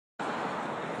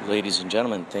Ladies and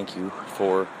gentlemen, thank you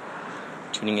for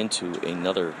tuning into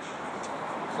another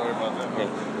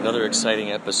another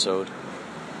exciting episode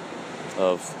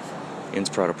of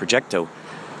Inspirato Projecto.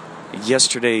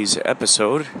 Yesterday's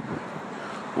episode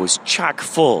was chock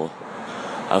full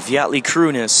of Yachtly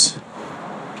crewness.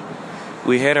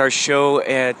 We had our show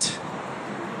at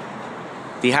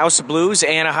the House of Blues,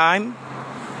 Anaheim.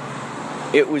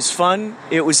 It was fun.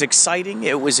 It was exciting.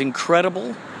 It was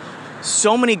incredible.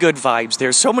 So many good vibes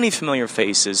there. So many familiar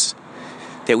faces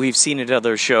that we've seen at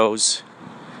other shows.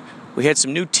 We had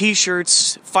some new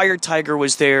t-shirts. Fire Tiger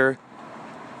was there.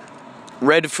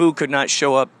 Red Foo could not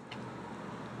show up.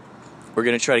 We're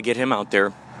going to try to get him out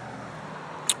there.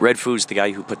 Red Foo's the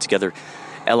guy who put together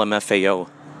LMFAO.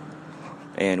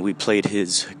 And we played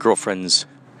his girlfriend's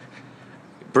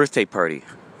birthday party.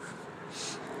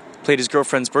 Played his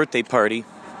girlfriend's birthday party.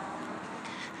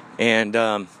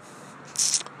 And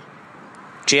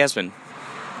Jasmine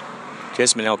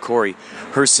L. Corey,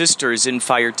 her sister is in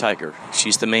Fire Tiger.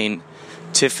 She's the main,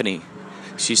 Tiffany.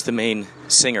 She's the main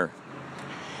singer.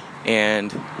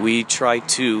 And we try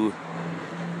to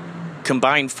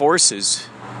combine forces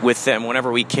with them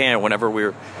whenever we can, whenever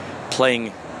we're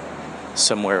playing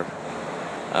somewhere.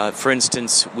 For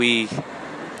instance, we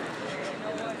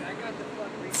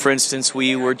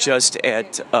were just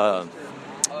at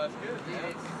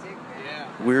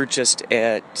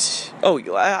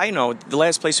I know, the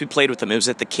last place we played with them, it was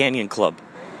at the Canyon Club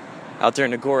out there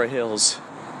in Agora Hills.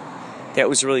 That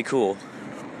was really cool.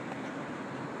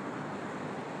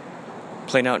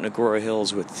 Playing out in Agora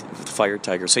Hills with Fire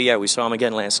Tiger. So yeah, we saw him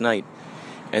again last night.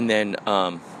 And then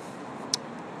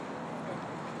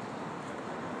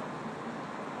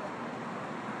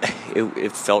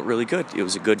it felt really good. It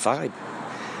was a good vibe.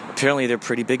 Apparently they're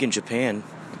pretty big in Japan.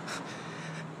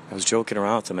 I was joking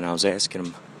around with them and I was asking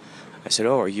them, I said,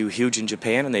 "Oh, are you huge in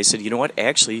Japan?" And they said, "You know what?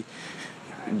 Actually,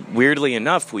 weirdly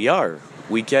enough, we are.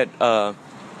 We get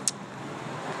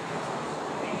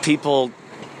people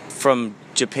from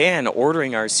Japan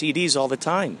ordering our CDs all the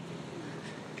time."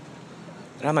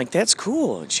 And I'm like, "That's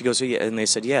cool." And she goes, "Yeah." And they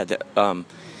said, "Yeah,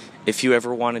 if you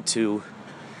ever wanted to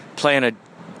plan a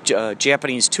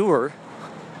Japanese tour,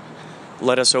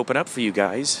 let us open up for you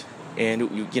guys."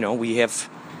 And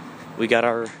we got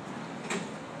our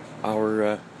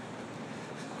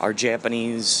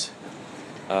Japanese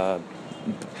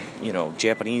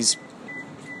Japanese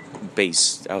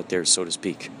base out there, so to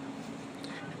speak.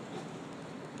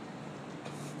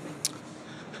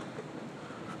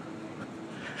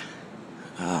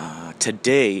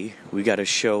 Today we got a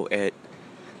show at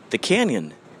the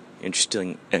Canyon,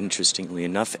 interestingly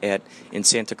enough, in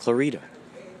Santa Clarita.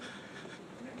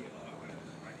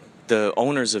 The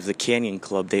owners of the Canyon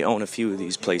Club, they own a few of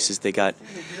these places. They got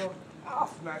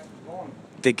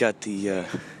the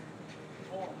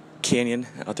Canyon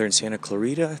out there in Santa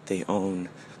Clarita. They own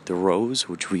the Rose,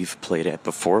 which we've played at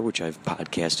before, which I've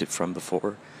podcasted from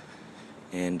before.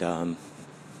 And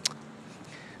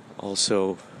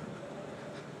also,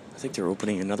 I think they're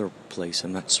opening another place.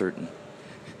 I'm not certain.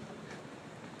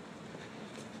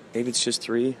 Maybe it's just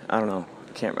 3. I don't know.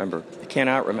 I can't remember. I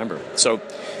cannot remember. So,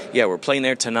 yeah, we're playing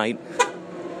there tonight.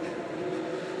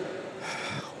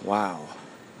 Wow.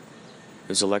 It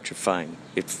was electrifying.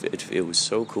 It was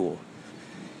so cool.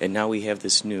 And now we have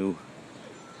this new,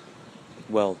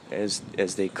 well, as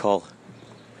they call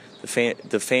the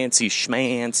fancy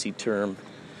schmancy term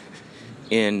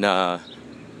in the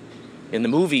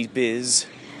movie biz,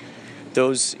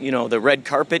 those, the red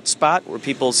carpet spot where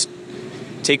people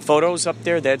take photos up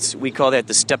there, we call that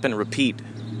the step and repeat.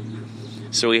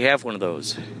 So we have one of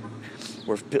those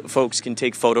where folks can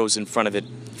take photos in front of it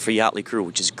for Yachtly Crew,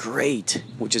 which is great,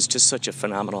 which is just such a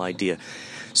phenomenal idea.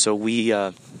 So we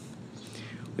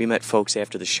met folks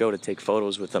after the show to take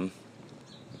photos with them.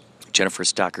 Jennifer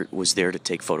Stockert was there to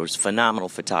take photos. Phenomenal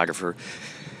photographer.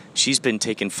 She's been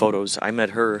taking photos. I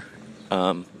met her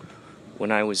when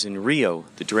I was in Rio,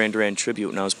 the Duran Duran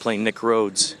tribute, and I was playing Nick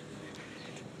Rhodes.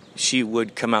 She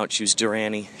would come out. She was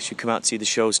Duranie. She'd come out, see the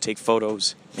shows, take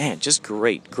photos. Man, just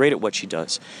great. Great at what she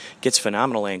does. Gets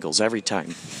phenomenal angles every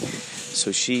time.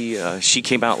 So she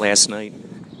came out last night.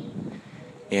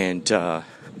 And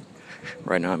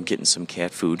right now I'm getting some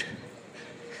cat food.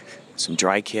 Some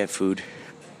dry cat food.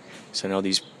 So I know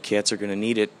these cats are going to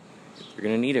need it. They're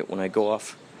going to need it when I go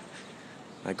off.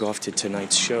 To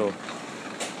tonight's show.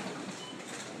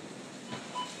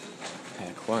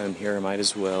 Heck, while I'm here, I might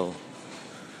as well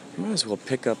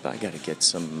pick up. I gotta get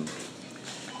some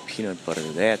peanut butter.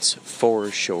 That's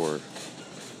for sure.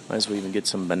 Might as well even get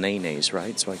some bananas,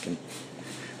 right? So I can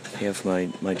have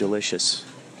my delicious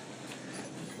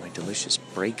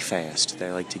breakfast that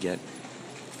I like to get.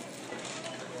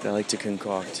 that I like to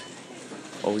concoct.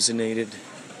 Ozonated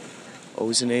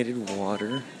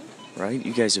water, right?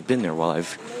 You guys have been there while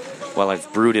I've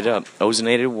brewed it up.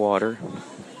 Ozonated water,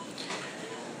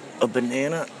 a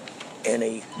banana, and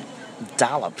a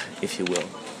dollop, if you will,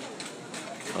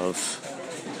 of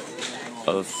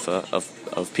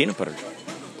peanut butter,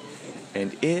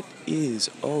 and it is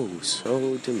oh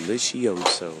so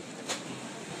delicioso.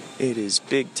 It is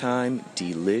big time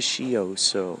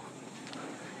delicioso.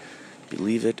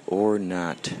 Believe it or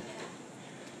not,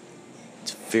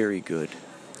 it's very good.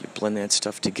 You blend that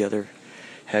stuff together.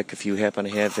 Heck, if you happen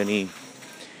to have any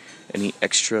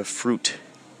extra fruit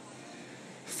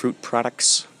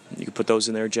products, you could put those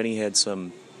in there. Jenny had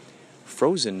some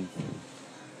frozen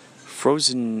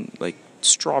like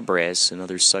strawberries and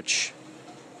other such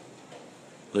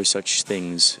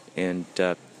things, and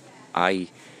I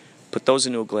put those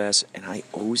into a glass and I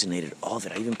ozonated all of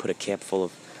it. I even put a cap full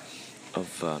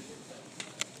of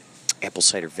apple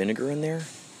cider vinegar in there.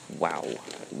 Wow.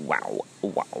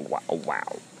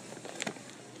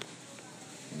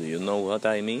 Do you know what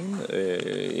I mean?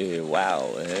 Wow.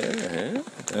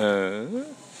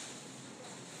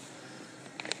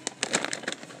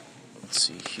 Let's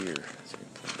see here.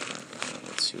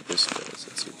 Let's see what this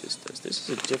does. This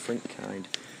is a different kind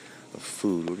of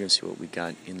food. We're going to see what we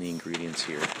got in the ingredients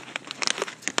here.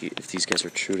 If these guys are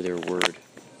true to their word.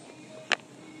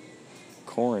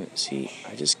 Corn. See,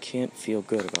 I just can't feel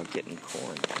good about getting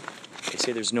corn. They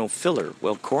say there's no filler.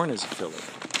 Well, corn is a filler.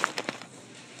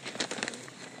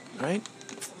 Right?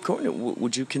 Corn.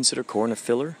 Would you consider corn a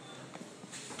filler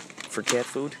for cat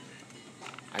food?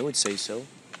 I would say so.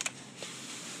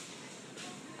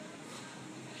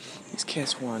 These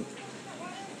cats want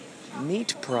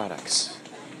meat products.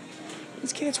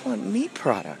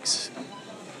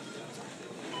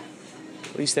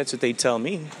 At least that's what they tell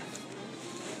me.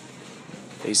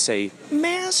 They say,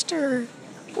 "Master,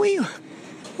 we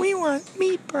want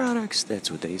meat products." That's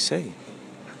what they say.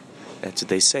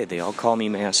 They all call me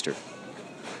Master.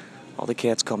 All the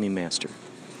cats call me Master.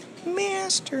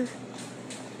 Master,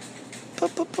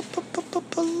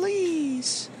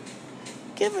 please.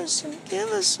 Give us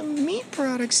some meat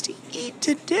products to eat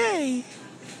today.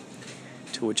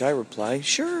 To which I reply,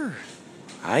 sure.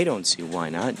 I don't see why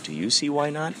not. Do you see why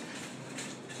not?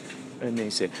 And they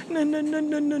say,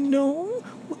 no.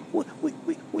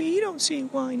 We don't see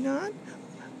why not.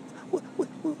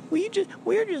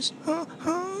 We're just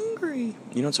hungry.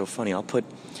 You know what's so funny? I'll put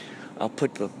a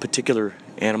particular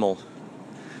animal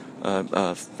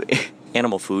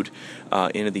food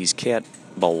into these cat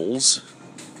bowls.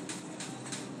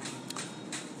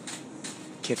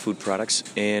 Cat food products,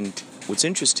 and what's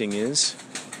interesting is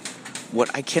what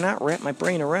I cannot wrap my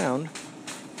brain around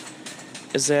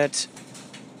is that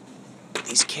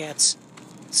these cats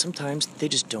sometimes they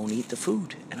just don't eat the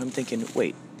food, and I'm thinking,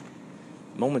 wait,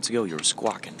 moments ago you were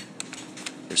squawking.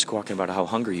 You're squawking about how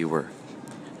hungry you were,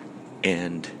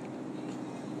 and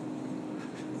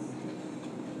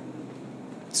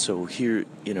so here,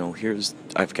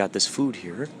 I've got this food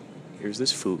here. Here's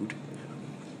this food.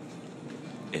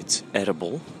 It's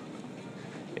edible.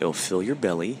 It'll fill your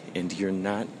belly, and you're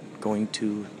not going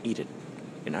to eat it.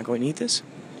 You're not going to eat this?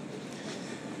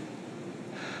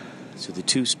 So the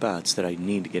two spots that I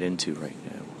need to get into right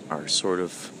now are sort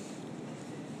of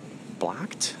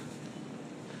blocked.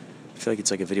 I feel like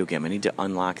it's like a video game. I need to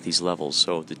unlock these levels.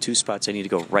 So the two spots I need to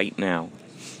go right now.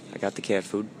 I got the cat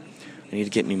food. I need to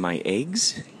get me my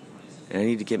eggs, and I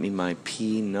need to get me my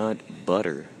peanut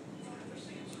butter.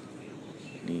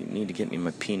 Need to get me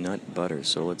my peanut butter.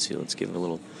 So let's see. Let's give it a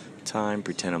little time.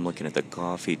 Pretend I'm looking at the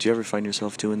coffee. Do you ever find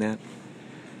yourself doing that?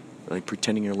 Like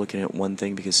pretending you're looking at one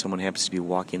thing because someone happens to be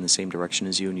walking in the same direction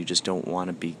as you, and you just don't want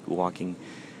to be walking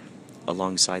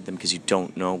alongside them because you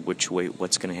don't know what's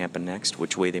going to happen next,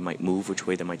 which way they might move, which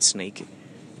way they might snake. You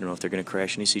don't know if they're going to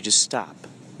crash into you, so you just stop.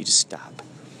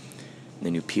 And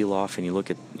then you peel off and you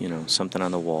look at, something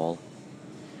on the wall.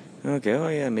 Okay, oh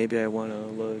yeah, maybe I want to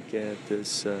look at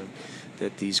this,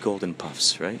 at these golden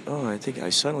puffs, right? Oh, I think I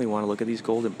suddenly want to look at these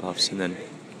golden puffs, and then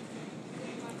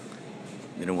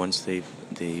once they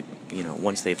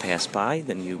pass by,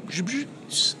 then you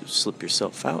slip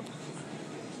yourself out,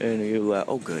 and you,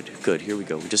 oh good, here we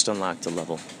go. We just unlocked the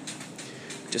level.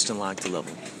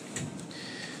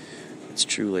 It's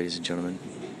true, ladies and gentlemen.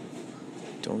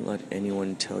 Don't let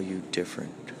anyone tell you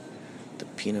different. The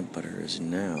peanut butter is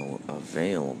now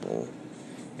available.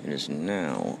 It is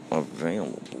now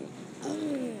available.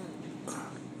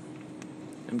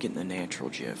 I'm getting the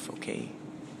natural Jif, okay?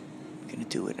 I'm gonna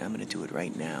do it. I'm gonna do it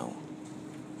right now.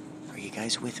 Are you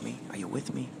guys with me? Are you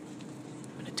with me?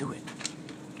 I'm gonna do it.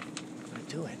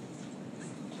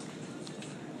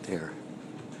 There.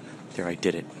 There, I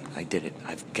did it.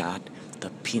 I've got the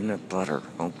peanut butter,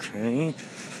 okay?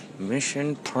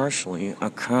 Mission partially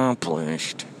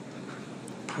accomplished.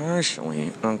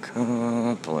 Partially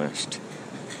accomplished.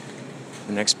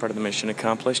 The next part of the mission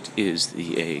accomplished is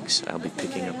the eggs. I'll be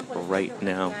picking up right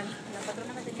now.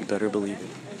 You better believe it.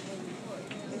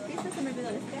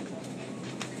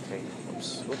 Okay,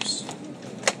 whoops.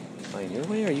 Am I in your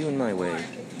way or are you in my way?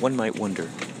 One might wonder.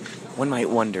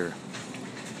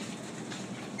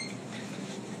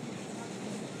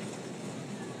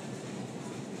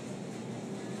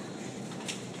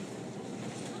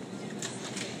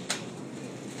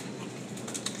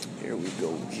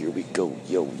 Here we go,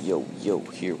 yo,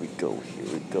 here we go,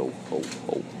 ho.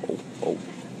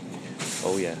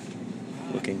 Oh yeah,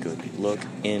 looking good.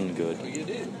 Looking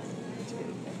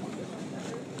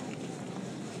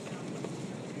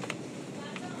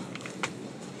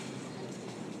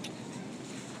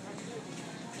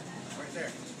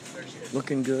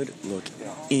good, look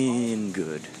in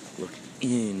good.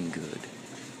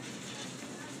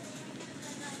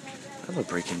 I love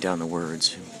breaking down the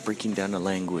words, breaking down the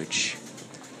language.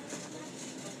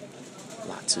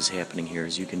 Lots is happening here,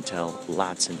 as you can tell.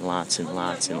 Lots.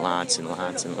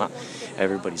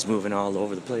 Everybody's moving all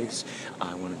over the place.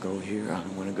 I want to go here, I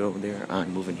want to go there.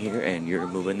 I'm moving here and you're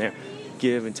moving there.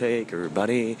 Give and take,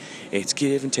 everybody. It's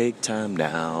give and take time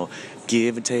now.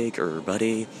 Give and take,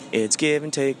 everybody. It's give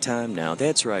and take time now.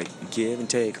 That's right. Give and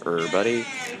take, everybody.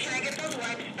 Can I get those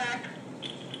wipes back?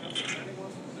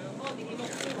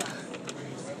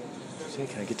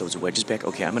 Can I get those wedges back?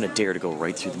 Okay, I'm going to dare to go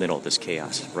right through the middle of this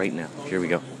chaos right now. Here we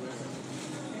go.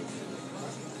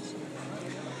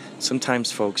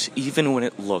 Sometimes, folks, even when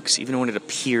it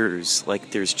appears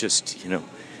like there's just,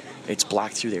 it's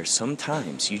blocked through there,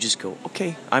 sometimes you just go,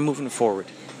 okay, I'm moving forward.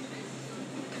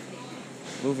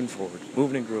 Moving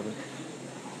and grooving.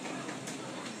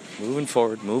 Moving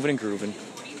forward, moving and grooving.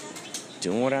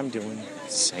 Doing what I'm doing,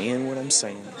 saying what I'm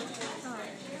saying.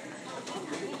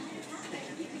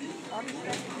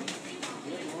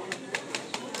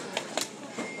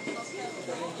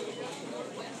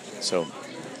 So,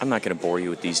 I'm not going to bore you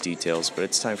with these details, but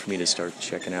it's time for me to start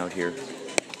checking out here.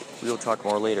 We'll talk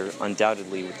more later,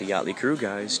 undoubtedly, with the Yachtly Crew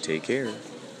guys. Take care.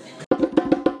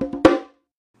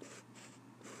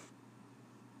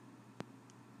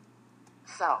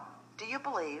 So, do you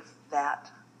believe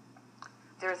that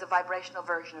there is a vibrational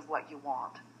version of what you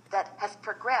want that has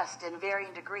progressed in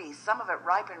varying degrees, some of it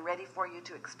ripe and ready for you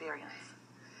to experience?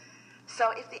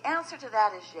 So if the answer to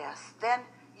that is yes, then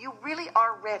you really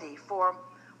are ready for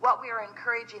what we are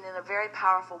encouraging in a very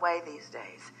powerful way these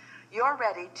days. You're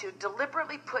ready to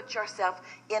deliberately put yourself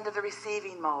into the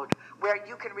receiving mode where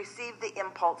you can receive the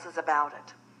impulses about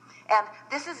it. And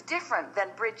this is different than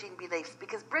bridging beliefs,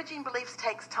 because bridging beliefs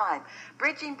takes time.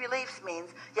 Bridging beliefs means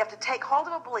you have to take hold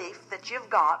of a belief that you've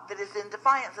got that is in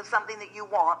defiance of something that you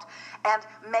want and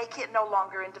make it no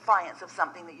longer in defiance of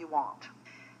something that you want.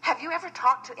 Have you ever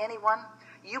talked to anyone?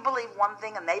 You believe one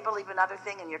thing and they believe another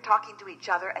thing, and you're talking to each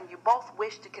other and you both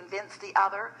wish to convince the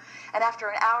other, and after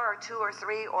an hour or 2 or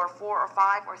 3 or 4 or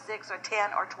 5 or 6 or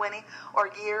 10 or 20 or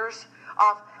years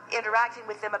of interacting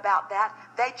with them about that,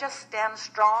 they just stand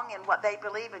strong in what they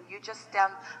believe and you just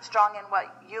stand strong in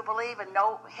what you believe, and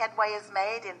no headway is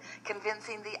made in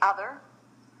convincing the other.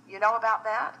 You know about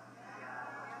that?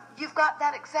 You've got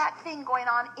that exact thing going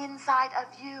on inside of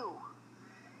you,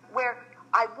 where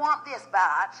I want this,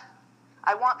 but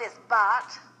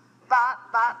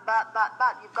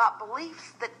you've got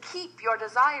beliefs that keep your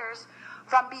desires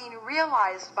from being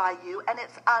realized by you, and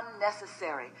it's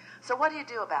unnecessary. So what do you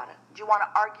do about it? Do you want to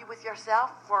argue with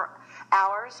yourself for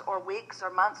hours or weeks or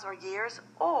months or years?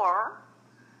 Or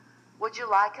would you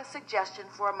like a suggestion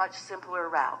for a much simpler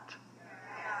route?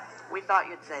 We thought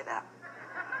you'd say that.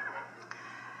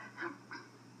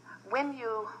 When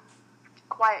you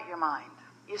quiet your mind,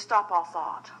 you stop all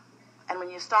thought. And when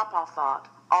you stop all thought,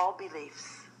 all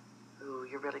beliefs, ooh,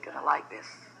 you're really going to like this.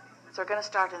 So we're going to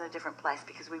start in a different place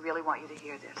because we really want you to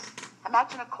hear this.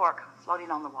 Imagine a cork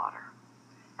floating on the water.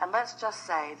 And let's just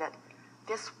say that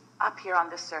this up here on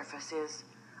this surface is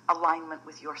alignment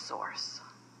with your source,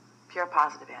 pure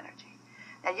positive energy.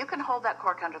 Now you can hold that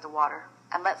cork under the water,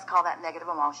 and let's call that negative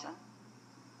emotion.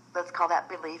 Let's call that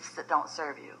beliefs that don't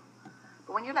serve you.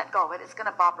 But when you let go of it, it's going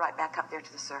to bob right back up there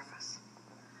to the surface.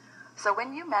 So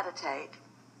when you meditate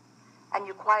and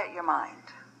you quiet your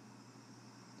mind,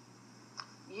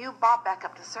 you bob back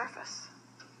up to the surface.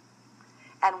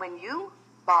 And when you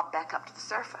bob back up to the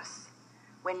surface,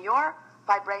 when your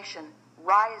vibration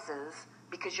rises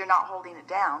because you're not holding it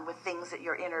down with things that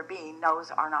your inner being knows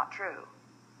are not true,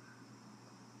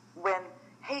 when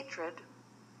hatred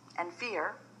and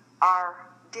fear are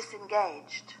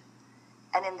disengaged.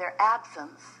 And in their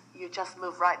absence, you just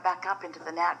move right back up into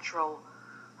the natural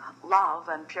love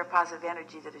and pure positive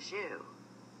energy that is you.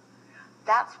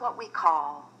 That's what we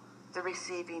call the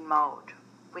receiving mode,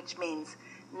 which means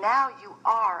now you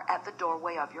are at the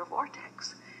doorway of your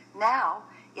vortex. Now,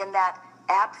 in that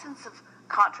absence of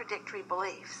contradictory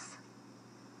beliefs,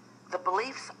 the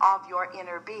beliefs of your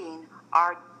inner being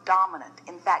are dominant.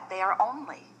 In fact, they are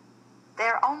only.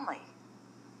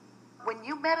 When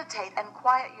you meditate and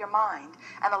quiet your mind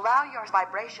and allow your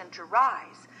vibration to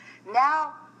rise,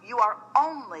 now you are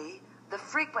only the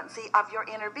frequency of your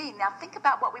inner being. Now think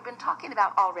about what we've been talking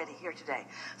about already here today.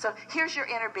 So here's your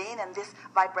inner being and this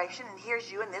vibration, and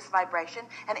here's you and this vibration,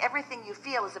 and everything you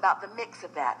feel is about the mix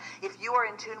of that. If you are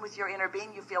in tune with your inner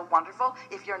being, you feel wonderful.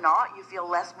 If you're not, you feel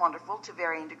less wonderful to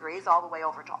varying degrees, all the way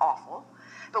over to awful.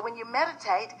 But when you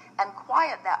meditate and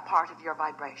quiet that part of your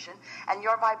vibration, and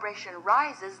your vibration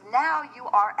rises, now you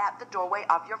are at the doorway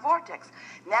of your vortex.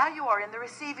 Now you are in the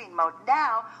receiving mode.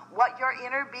 Now what your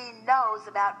inner being knows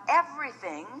about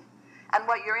everything, and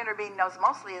what your inner being knows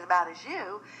mostly about is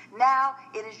you, now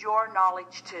it is your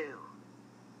knowledge too.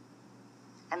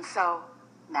 And so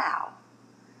now,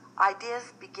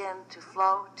 ideas begin to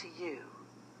flow to you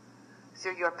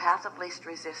through your path of least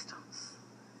resistance.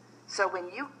 So when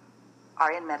you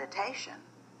are in meditation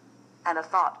and a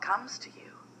thought comes to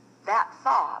you, that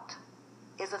thought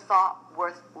is a thought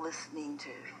worth listening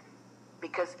to,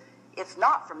 because it's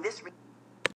not from this.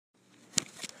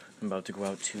 I'm about to go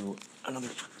out to another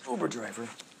Uber driver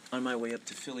on my way up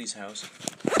to Philly's house.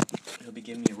 He'll be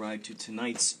giving me a ride to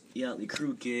tonight's Yachtly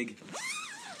Crew gig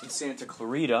in Santa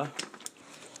Clarita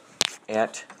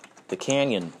at the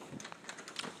Canyon.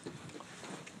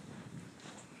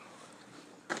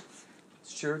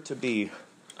 It's sure to be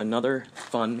another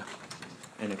fun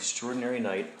and extraordinary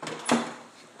night.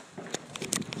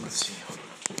 Let's see.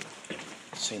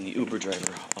 Saying the Uber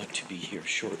driver ought to be here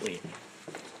shortly.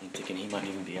 I'm thinking he might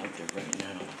even be out there right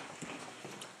now.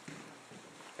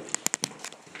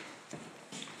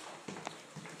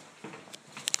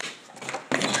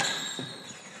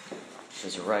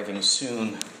 Says arriving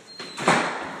soon.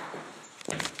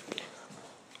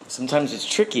 Sometimes it's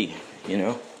tricky, you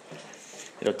know.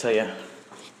 It'll tell you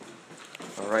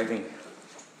arriving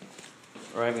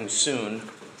soon.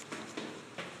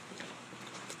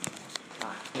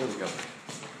 Here we go.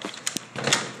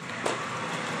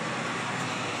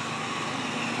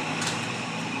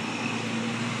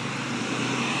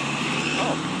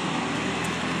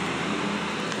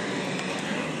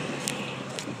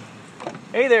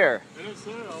 Hey there. Hello,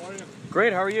 sir. How are you?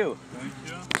 Great. How are you? Thank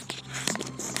you.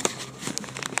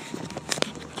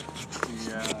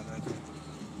 Yeah.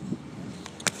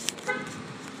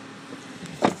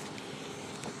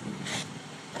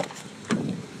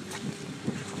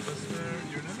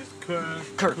 Your name is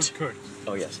Kurt. Kurt.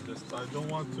 Oh yes. Just I don't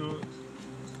want to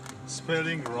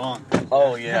spelling wrong.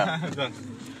 Oh yeah. It's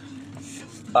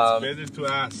better to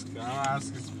ask.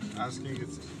 Asking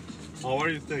it's. How are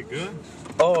you today? Good.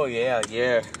 Oh yeah.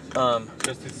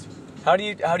 Just it's How do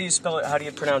you spell it? How do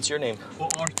you pronounce your name?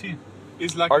 Artin.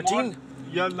 It's like Artin?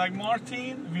 Yeah, like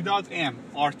Martin without M.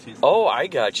 Artin. Oh, I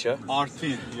gotcha.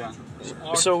 Artin. Yeah.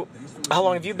 So, how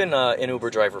long have you been an Uber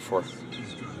driver for?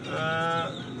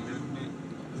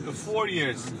 4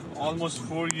 years, almost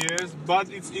 4 years. But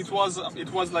it was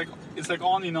like it's like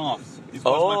on and off. It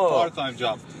was my part-time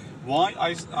job.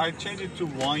 I changed it to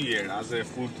 1 year as a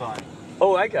full-time.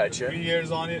 Oh, I gotcha. 3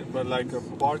 years on it, but like a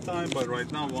part-time. But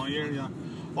right now 1 year, yeah,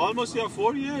 almost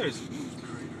 4 years.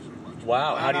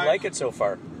 Wow. How do you And like it so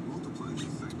far?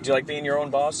 Do you like being your own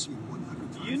boss?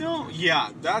 You know, yeah,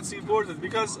 that's important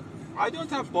because I don't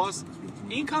have boss.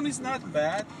 Income is not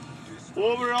bad.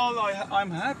 Overall,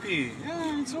 I'm happy.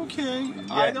 Yeah, it's okay.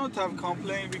 Yeah. I don't have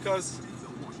complaint because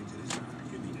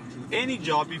any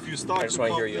job, if you start I just to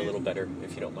want to hear complain, you a little better,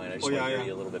 if you don't mind. I just Oh, want to yeah, hear yeah.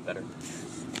 you a little bit better.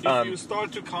 if you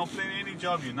start to complain any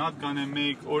job, you're not gonna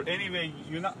make, or anyway,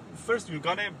 first you're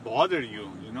gonna bother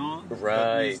you, you know?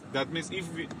 Right. That means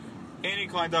any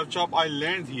kind of job I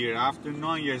learned here after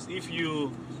 9 years, if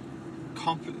you're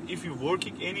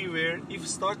working anywhere, if you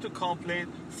start to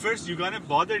complain, first you're gonna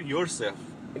bother yourself.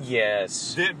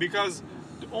 Yes. Then, because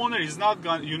the owner is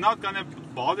you're not gonna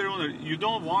bother owner. You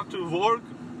don't want to work.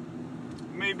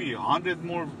 Maybe 100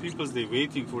 more people they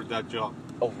waiting for that job.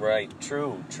 Oh, right.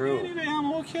 True. Anyway,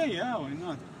 I'm okay. Yeah, why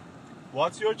not?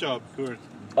 What's your job, Kurt?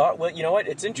 Well, you know what?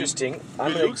 It's interesting.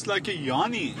 It looks like a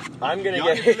Yanni. I'm gonna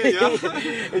Yanni get. play,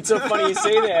 yeah. It's so funny you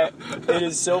say that. It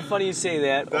is so funny you say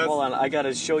that. That's- Hold on, I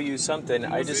gotta show you something.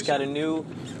 I just got a new.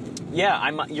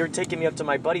 Yeah, You're taking me up to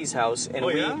my buddy's house, and Oh,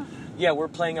 yeah? Yeah, we're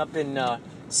playing up in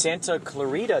Santa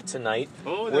Clarita tonight.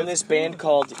 Oh, We're in that's this band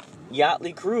cool. called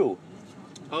Yachtly Crew.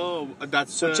 Oh,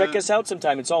 that's So check us out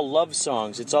sometime. It's all love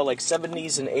songs. It's all like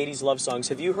 70s and 80s love songs.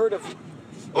 Have you heard of...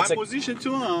 I'm a musician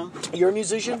too, huh? You're a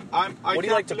musician? What do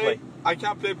you like to play? I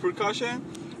can play percussion.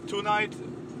 Tonight,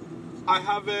 I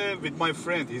have with my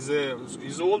friend.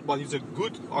 He's old, but he's a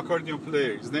good accordion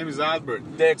player. His name is Albert.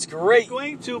 That's great. We're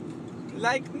going to,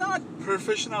 like, not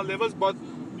professional levels, but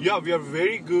yeah, we are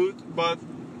very good. But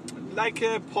like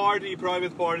a party,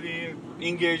 private party,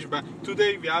 engagement.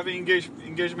 Today we have an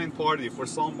engagement party for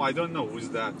some. I don't know who's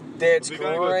that. That's We're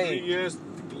gonna go great. 3 years.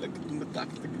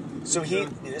 So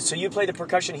you play the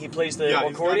percussion. He plays the Yeah,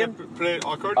 accordion. he's gonna play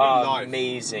accordion live.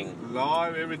 Amazing.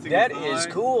 Live, everything. That is is live.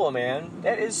 cool, man.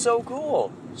 That is so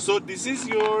cool. So this is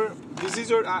your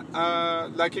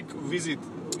like a visit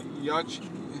yacht.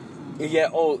 Yeah.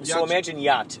 Oh, so Yacht. imagine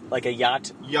yacht, like a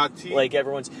yacht, Yachty. like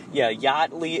everyone's. Yeah,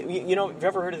 Yachtly. You know, have you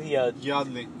ever heard of the?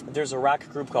 Yachty. There's a rock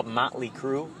group called Motley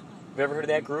Crue. Have you ever heard of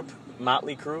that group?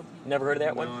 Motley Crue? Never heard of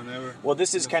that one? No, never. Well,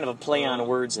 this is kind of a play on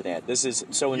words of that. This is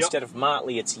so instead of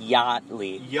Motley, it's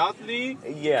Yachtly. Yachty.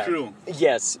 Yeah. Crew.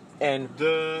 Yes, and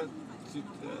The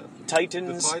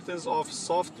Titans. Titans of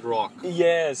soft rock.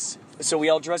 Yes. So we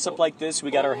all dress up like this. We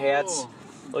got our hats.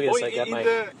 Look at this. I got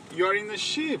my. You're in the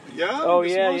ship, yeah? Oh The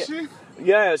yeah, small yeah. ship?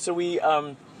 Yeah. So we.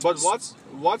 But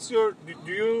what's your?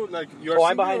 Do you like? You're Oh,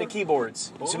 I'm behind the singer?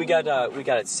 keyboards. So we got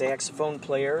a saxophone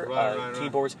player, Right.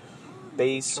 keyboards,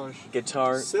 bass, Gosh.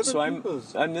 guitar. Seven So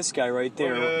peoples. I'm this guy right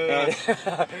there. yeah.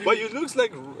 And But you looks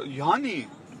like Yanni.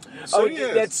 oh,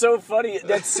 Serious. that's so funny.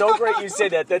 That's so great you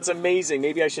said that. That's amazing.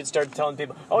 Maybe I should start telling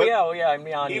people. But Oh yeah, I'm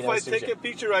Yanni. If I take a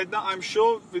picture right now, I'm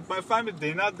sure with my family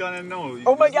they're not gonna know.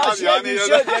 Oh my It's not gosh, yeah, Yanni, you you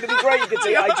should. know? That'd be great. You could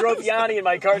say, I drove Yanni in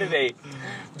my car today.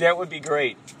 That would be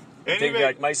great. They'd be Anyway,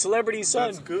 like, my celebrity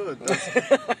son. that's good.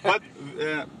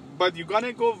 But you're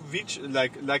gonna go which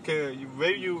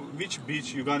which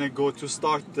beach you gonna go to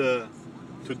start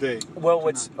today?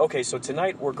 Well, okay? So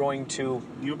tonight we're going to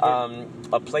Newport.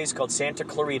 a place called Santa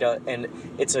Clarita, and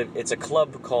it's a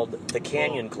club called the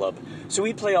Canyon Club. So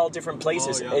we play all different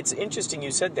places. Oh, yeah. It's interesting you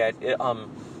said that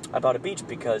about a beach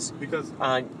because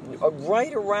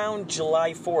right around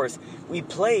July 4th we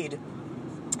played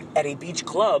at a beach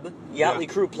club. Yachtly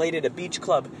Crew played at a beach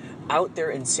club out there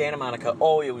in Santa Monica.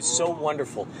 Oh, it was so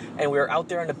wonderful. And we were out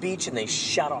there on the beach, and they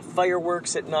shot off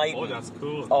fireworks at night. Oh, that's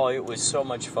cool. Oh, it was so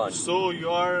much fun. So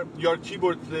you're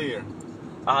keyboard player.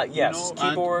 Yes, You know,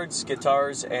 keyboards,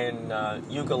 guitars, and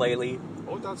ukulele.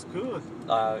 Oh, that's good.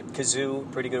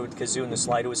 Kazoo, pretty good with kazoo and the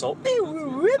slide whistle. That's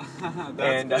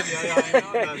And, good. Yeah, I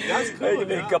know that. That's I cool. can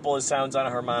make Yeah. a couple of sounds on a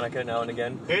harmonica now and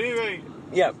again. Anyway,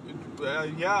 Yeah.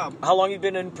 yeah. How long you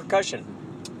been in percussion?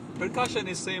 Percussion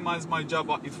is same as my job.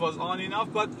 It was on enough,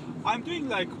 but I'm doing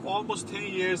like almost 10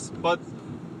 years. But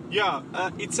yeah,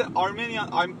 it's Armenian.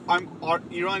 I'm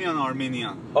Iranian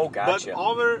Armenian. Oh, gotcha.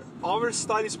 But our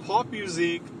style is pop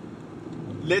music.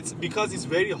 Because it's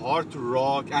very hard to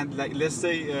rock, and like let's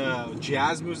say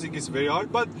jazz music is very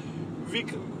hard. But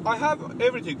I have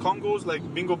everything. Congos like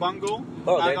bingo bango,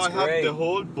 Oh, and that's I have great. the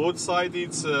whole both sides.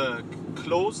 It's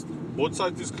closed. Both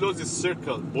sides is closed. It's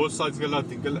circle. Both sides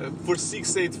for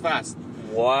 6/8 fast.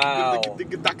 Wow.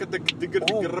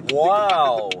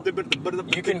 Wow.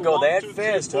 You can go that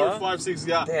fast, 4, huh? 5, 6,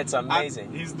 yeah. That's amazing.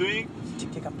 And he's doing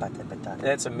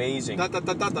That's amazing. like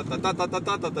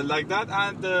that,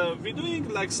 and we're doing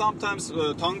like sometimes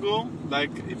tango,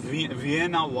 like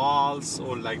Vienna waltz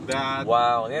or like that.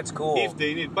 Wow, that's cool. If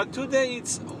they need, but today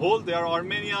it's they are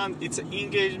Armenian. It's an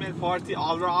engagement party.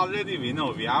 Already we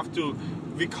know we have to.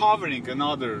 We're covering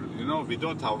another. We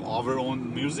don't have our own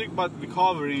music, but we're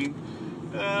covering.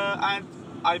 And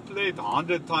I played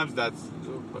 100 times that.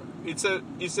 It's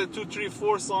a 2, 3,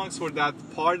 4 songs for that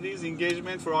party's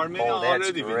engagement for Armenia. Oh, that's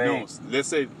already great. we know.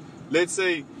 Let's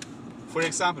say, for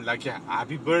example, like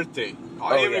happy birthday.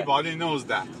 Oh, yeah. Everybody knows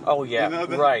that. Oh yeah,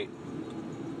 right.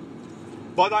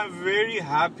 But I'm very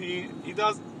happy.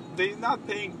 They're not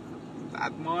paying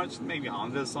that much, maybe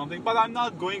 100 something. But I'm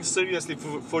not going seriously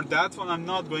for that one. I'm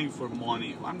not going for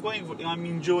money. I'm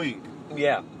enjoying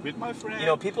Yeah. with my friend.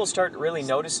 People start really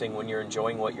noticing when you're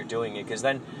enjoying what you're doing, because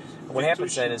then what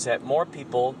happens then is that more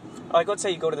people, like let's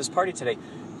say you go to this party today,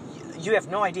 you have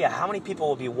no idea how many people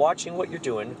will be watching what you're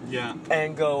doing Yeah.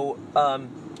 and go,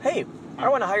 hey, I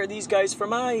want to hire these guys for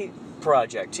my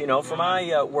project, for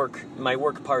my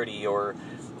work party, or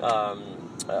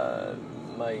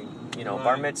my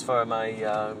bar mitzvah, my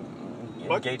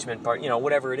engagement party,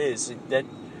 whatever it is.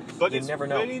 But you it's never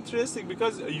know. very interesting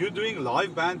because you're doing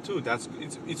live band too.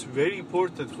 It's very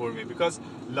important for me, because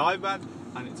live band,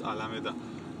 and it's Alameda.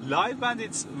 Live band,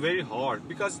 it's very hard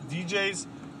because DJs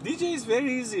DJ is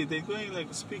very easy. They're going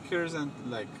like speakers and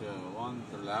like one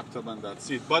laptop and that's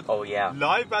it. But Oh, yeah.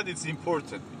 live band is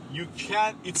important. You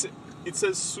can't. It's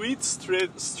a sweet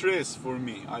stress for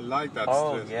me. I like that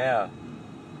Oh, stress. yeah.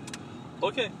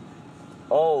 Okay.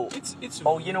 Oh. It's.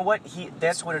 Oh, you know what?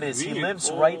 That's what it is. He weird. lives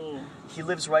Oh. right. He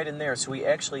lives right in there. So we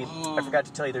actually. I Oh. forgot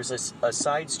to tell you. There's a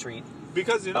side street.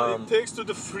 Because you know it takes to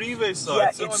the freeway side.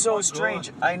 Yeah, So it's I'm so not strange.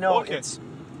 going. I know. Okay. It's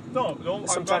No.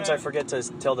 sometimes I'm I forget to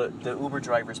tell the Uber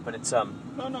drivers, but it's No.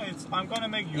 It's. I'm gonna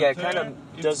make you. Yeah, it kind of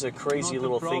does a crazy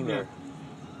little thing there.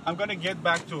 I'm gonna get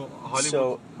back to Hollywood.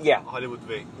 So yeah, Hollywood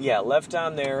Way. yeah, left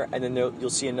on there, and then you'll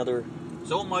see another.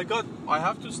 So oh my God, I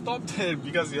have to stop there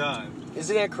because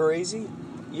Isn't that crazy?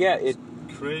 Yeah, it.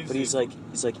 crazy. But he's like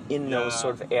in Yeah. those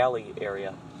sort of alley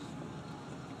area.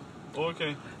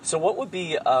 Okay. So what would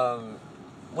be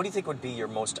what do you think would be your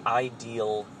most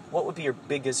ideal? What would be your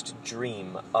biggest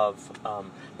dream of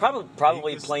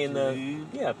probably Biggest playing dream?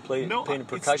 playing it's-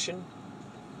 percussion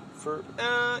for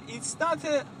It's not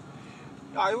a.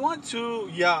 I want to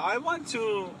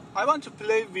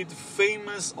play with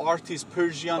famous artists,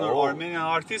 Persian or Oh. Armenian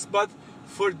artists, but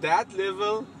for that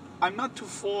level, I'm not too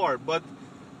far. But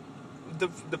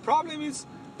the problem is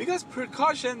because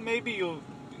percussion, maybe you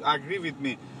agree with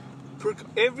me.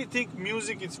 Everything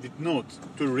music is with notes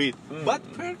to read, but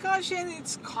percussion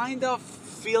it's kind of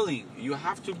feeling. You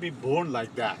have to be born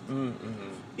like that.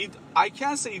 I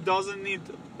can't say it doesn't need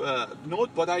note,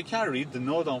 but I can read the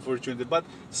note unfortunately. But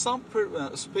some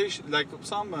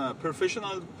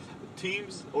professional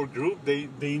teams or group they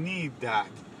need that.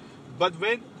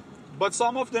 But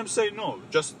some of them say no,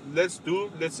 just let's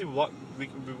see what we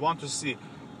want to see.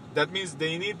 That means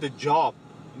they need the job,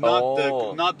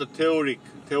 not the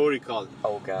theoretical.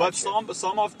 Oh, gotcha. But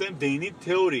some of them they need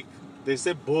theory. They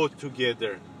say both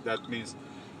together. That means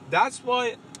that's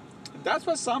why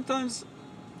sometimes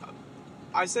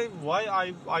I say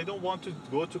why I don't want to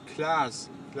go to classes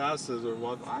or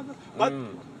what.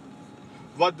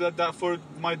 But that for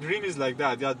my dream is like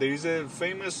that. Yeah, there is a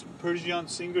famous Persian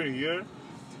singer here.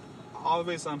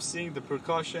 Always I'm seeing the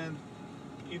percussion.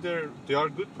 Either they are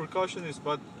good percussionists,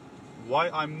 but why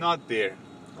I'm not there?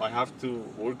 I have to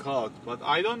work out, but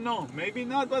I don't know. Maybe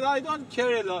not, but I don't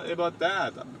care a lot about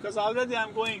that because already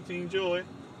I'm going to enjoy.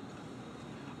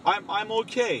 I'm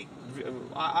okay.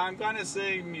 I'm gonna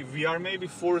say we are maybe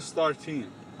 4-star team.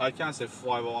 I can't say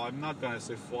 5. Well, I'm not gonna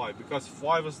say 5 because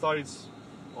 5-star is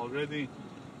already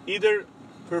either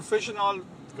professional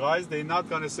guys. They're not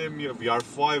gonna say we are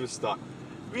 5-star.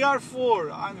 We are 4,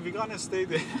 and we're gonna stay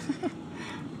there.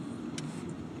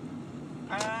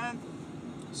 And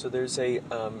so there's a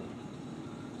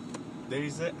there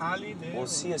is an alley there. we'll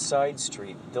see a side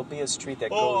street. There'll be a street that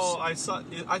Oh, goes. I saw.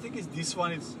 I think it's this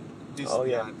one. It's this. Oh,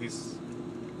 yeah. This.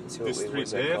 Let's see what this was street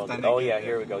that left called? and Oh again yeah, left.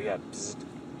 here we go. Yeah. Bzzzt.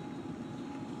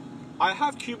 I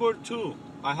have keyboard too.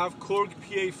 I have Korg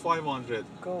PA 500.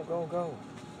 Go.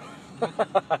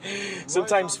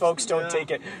 Sometimes not? folks don't Yeah.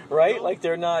 take it right. No. Like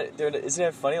they're not. Isn't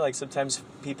it funny? Like sometimes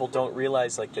people don't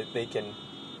realize like that they can.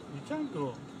 You can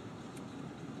go.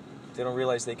 They don't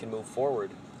realize they can move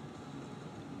forward.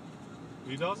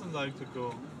 He doesn't like to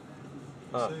go.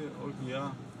 Huh. Say, oh,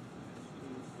 yeah.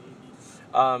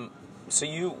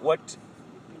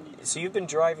 So you've been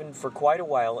driving for quite a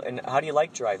while, and how do you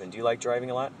like driving? Do you like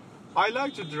driving a lot? I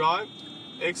like to drive,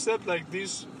 except like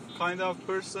this kind of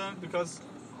person because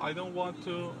I don't want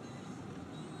to.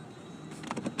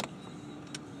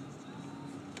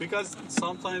 Because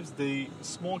sometimes they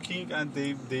smoking and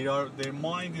their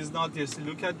mind is not there. So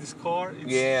look at this car;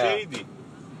 it's Yeah. shady.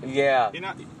 Yeah. You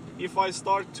know, if I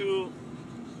start to,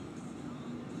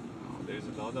 there's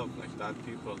a lot of like that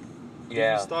people.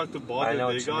 Yeah. If you start to I bother, know they're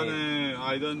what you gonna.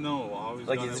 I don't know how it's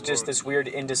Like gonna it's just work. this weird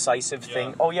indecisive thing.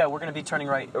 Yeah. Oh yeah, we're gonna be turning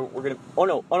right. Or we're gonna. Oh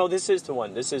no, this is the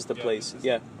one. This is the Yeah, place. this is-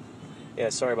 Yeah. Yeah.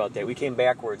 Sorry about that. We came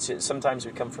backwards. Sometimes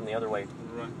we come from the other way.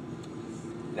 Right.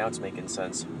 Now it's making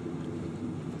sense.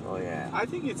 Oh yeah. I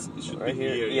think it should Right be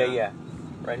here. here. Yeah.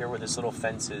 Right here where this little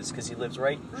fence is, because he lives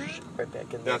right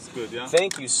back in there. That's good. Yeah.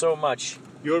 Thank you so much.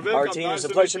 You're welcome. Artine, it Nice was a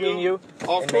to pleasure meet meeting you. Of And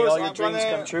may course, all your I'm dreams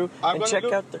gonna- come true. I'm And gonna check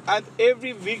look out the. at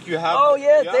every week you have. Oh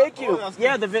yeah, thank Oh, you. that's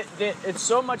Yeah, good. it's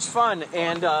so much fun,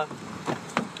 and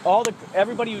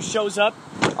everybody who shows up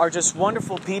are just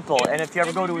wonderful people. And if you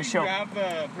ever go to a Every show, week you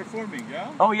have performing,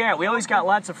 yeah. oh yeah, we always got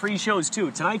lots of free shows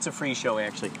too. Tonight's a free show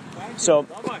actually. So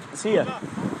Bye-bye. see ya.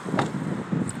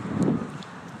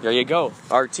 There you go,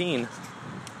 Artine,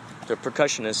 the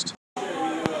percussionist.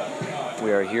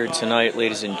 We are here tonight,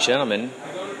 ladies and gentlemen,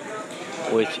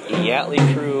 with Yatley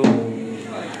crew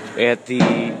at the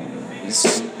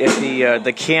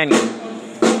Canyon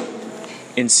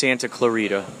in Santa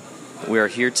Clarita. We are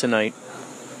here tonight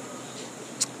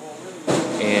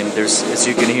And there's, as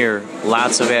you can hear,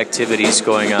 lots of activities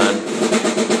going on.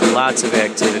 Lots of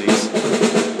activities.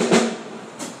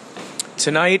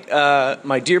 Tonight,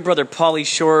 my dear brother Pauly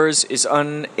Shores is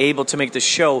unable to make the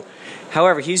show.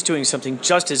 However, he's doing something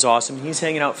just as awesome. He's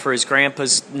hanging out for his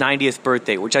grandpa's 90th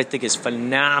birthday, which I think is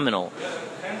phenomenal.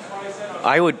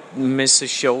 I would miss a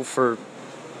show for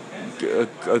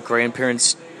a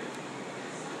grandparent's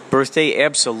birthday,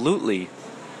 absolutely.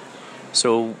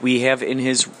 So we have in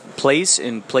his place,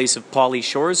 in place of Pauly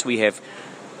Shores, we have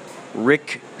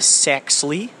Rick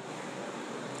Saxley.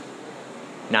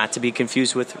 Not to be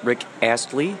confused with Rick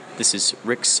Astley. This is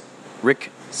Rick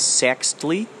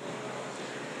Saxley.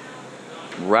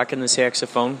 Rocking the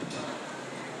saxophone.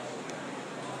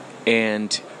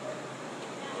 And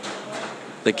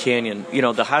the canyon. You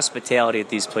know, the hospitality at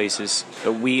these places,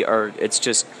 it's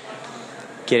just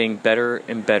getting better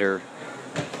and better.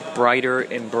 Brighter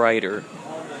and brighter.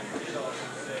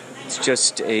 It's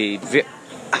just a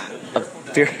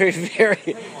very,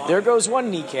 very... There goes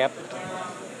one kneecap.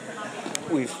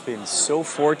 We've been so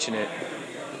fortunate.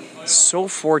 So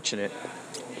fortunate.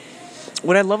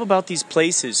 What I love about these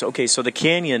places, okay, so the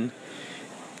Canyon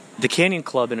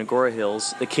Club in Agora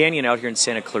Hills, the Canyon out here in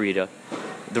Santa Clarita,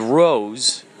 the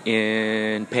Rose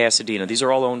in Pasadena, these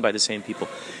are all owned by the same people.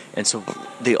 And so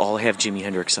they all have Jimi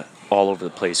Hendrix all over the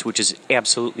place, which is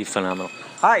absolutely phenomenal.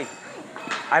 Hi.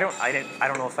 I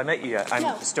don't know if I met you yet.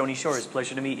 I'm Stony Shores.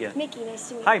 Pleasure to meet you. Mickey, nice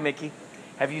to meet you. Hi, Mickey.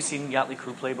 Have you seen Yachtly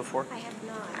Crew play before? I have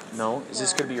not. No? Is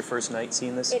this going to be your first night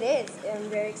seeing this? It is. I'm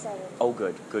very excited. Oh,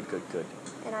 good. Good.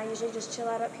 And I usually just chill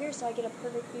out up here so I get a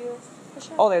perfect view of the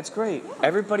show. Oh, that's great. Yeah.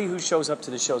 Everybody who shows up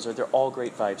to the shows, they're all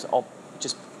great vibes. All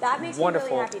just that makes wonderful.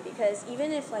 me really happy because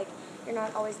even if you're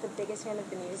not always the biggest fan of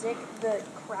the music, the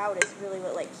crowd is really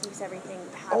what keeps everything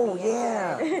happy. Oh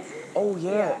yeah. And good. Oh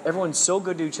yeah. Yeah. Everyone's so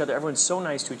good to each other. Everyone's so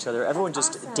nice to each other. Everyone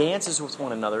just awesome. dances with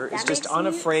one another. That It's just makes me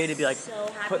unafraid to be so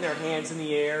happy. putting their hands in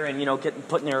the air and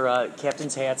putting their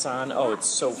captain's hats on. Oh, it's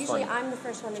so fun. Usually I'm the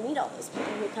first one to meet all those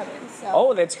people who come in. So.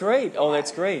 Oh, that's great. Oh,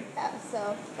 that's great. Yeah,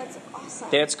 so that's awesome.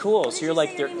 That's cool. What So did you're you like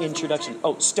say their your name was one more introduction. time?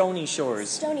 Oh, Stony Shores.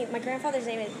 Stony. My grandfather's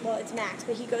name is, it's Max,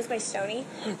 but he goes by Stony.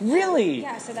 Really?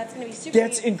 Yeah, so that's going to be super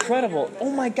That's easy for me to incredible. remember.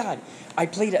 Oh my God. I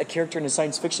played a character in a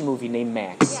science fiction movie named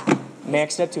Max. Yeah.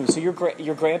 Max Neptune. So your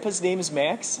grandpa's name is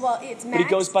Max? Well, it's Max. But he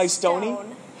goes by Stony?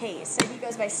 Stone Hayes, so he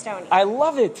goes by Stony. I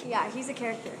love it. Yeah, he's a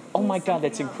character. Oh my He's God,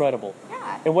 that's something else. incredible.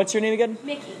 Yeah. And what's your name again?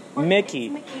 Mickey. Mickey.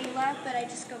 It's Michaela, but I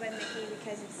just go by Mickey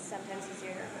because it's sometimes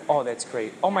easier to remember. Oh, that's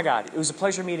great. Oh my God. It was a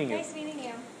pleasure meeting you. Nice meeting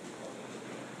you.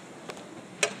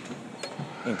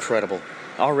 Incredible.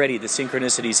 Already the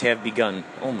synchronicities have begun.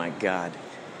 Oh my God.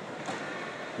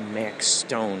 Max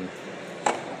Stone.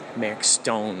 Max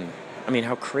Stone. I mean,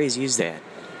 how crazy is that?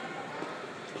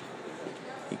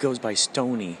 He goes by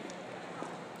Stony.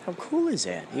 How cool is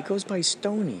that? He goes by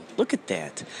Stony. Look at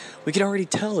that. We can already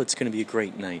tell it's going to be a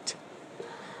great night.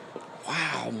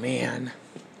 Wow, man.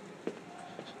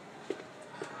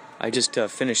 I just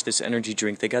finished this energy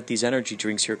drink. They got these energy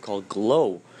drinks here called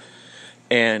Glow.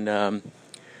 And oh,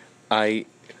 hey,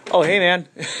 man.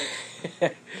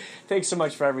 Thanks so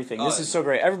much for everything. This is so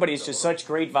great. Everybody's just such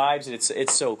great vibes, and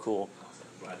it's so cool.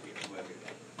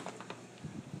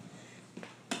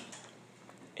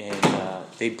 And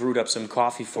they brewed up some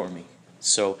coffee for me.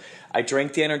 So I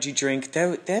drank the energy drink.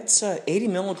 That's 80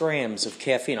 milligrams of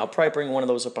caffeine. I'll probably bring one of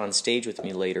those up on stage with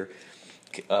me later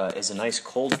as a nice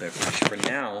cold beverage. For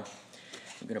now,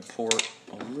 I'm going to pour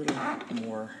a little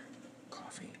more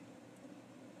coffee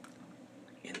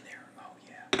in there. Oh,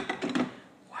 yeah.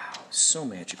 Wow, so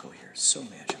magical here. So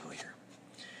magical here.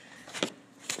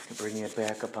 Bringing it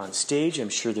back up on stage. I'm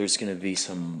sure there's going to be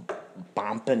some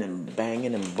bomping and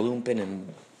banging and blooping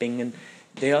and binging.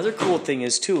 The other cool thing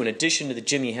is, too, in addition to the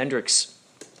Jimi Hendrix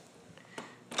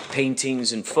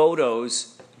paintings and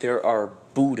photos, there are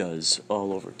Buddhas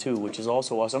all over, too, which is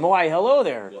also awesome. Why, hello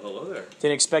there. Well, hello there.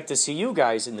 Didn't expect to see you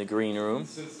guys in the green room.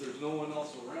 Since there's no one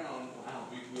else around,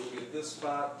 we'll get this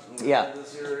spot. Yeah.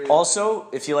 This area. Also,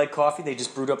 if you like coffee, they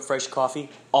just brewed up fresh coffee.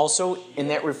 Also, in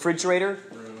that refrigerator,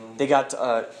 they got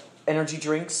energy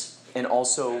drinks and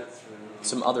also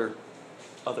some other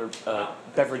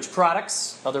beverage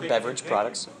products.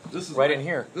 This is right my, in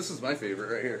here. This is my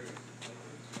favorite right here.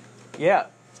 Yeah.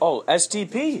 Oh,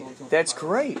 STP. That's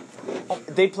great. Oh,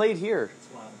 they played here.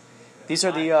 These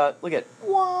are the look at.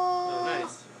 Oh,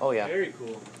 nice. Oh yeah. Very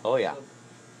cool. Oh yeah.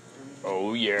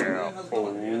 Oh yeah.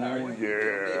 Oh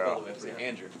yeah.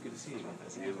 Andrew, good to see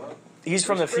you. He's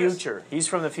from the future. He's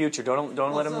from the future. Don't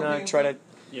let him try to.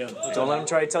 Yeah. Don't let him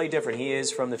try to tell you different. He is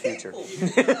from the future.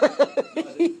 Is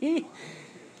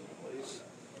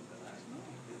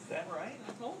that right?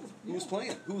 Who was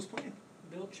playing?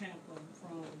 Bill Champlin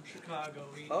from Chicago.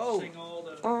 He Oh. sang all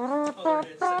the other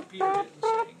hits that Peter didn't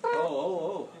sing.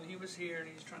 Oh. And he was here, and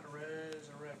he's trying to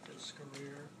resurrect his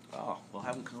career. Oh, well,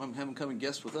 have him come and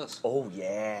guest with us. Oh,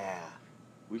 yeah.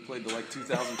 We played to like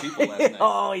 2,000 people last night.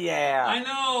 Oh, yeah. I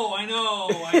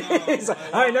know. He's like,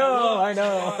 I know.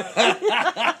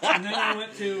 And then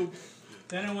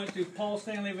I went to Paul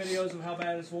Stanley videos of how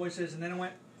bad his voice is, and then I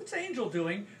went, what's Angel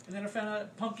doing? And then I found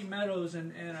out Punky Meadows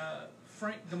and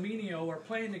Frank Dominio are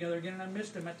playing together again, and I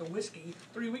missed them at the Whiskey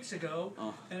 3 weeks ago.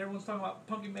 Oh. And everyone's talking about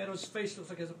Punky Meadows' face looks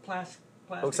like it's a plastic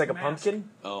Looks like a mask. pumpkin?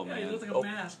 Oh, Yeah, man. he looks like a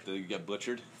mask. Did he get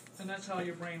butchered? And that's how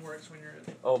your brain works when you're at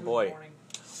 2 Oh, in boy. the morning.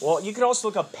 Well, you could also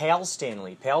look up Pal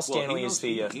Stanley. Pal Stanley is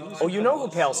the... he knows oh, you know who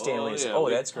Pal Oh, Stanley is? yeah, Oh,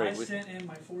 we- that's I great. sent in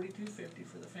my $42.50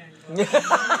 for the fan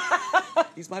club.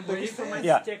 He's my Waiting biggest for my fan.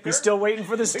 Yeah, sticker. he's still waiting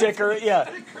for the sticker. Yeah.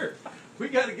 We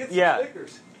got to get some Yeah.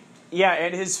 stickers. Yeah,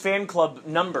 and his fan club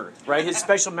number, right? His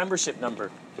special membership number.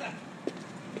 What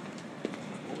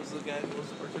was the guy? What was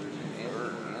the bartender's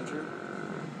name? Andrew?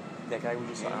 That guy we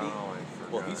just... Andy? Oh, I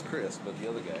forgot. Well, he's Chris, but the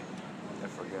other guy. I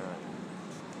forgot.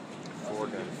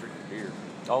 Ford got a freaking beer.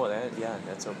 Oh,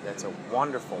 that's a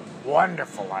wonderful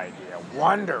idea.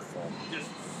 Wonderful. Just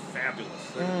fabulous.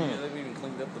 Yeah, they've even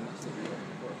cleaned up the mess they did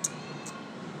before.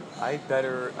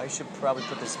 I should probably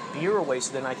put this beer away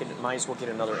so then might as well get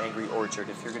another Angry Orchard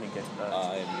if you're gonna get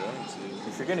I am going to.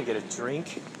 if you're gonna get a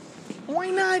drink. Why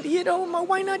not?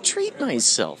 Why not treat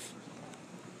myself?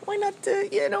 Why not?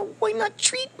 Why not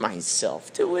treat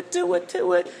myself? Do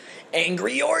it.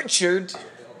 Angry Orchard.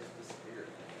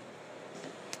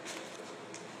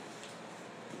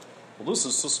 Well, this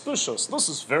is suspicious. This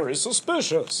is very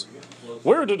suspicious.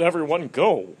 Where did everyone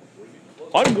go?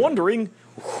 I'm wondering,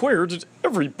 where did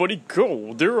everybody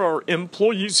go? There are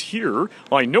employees here.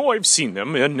 I know I've seen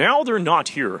them, and now they're not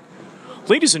here.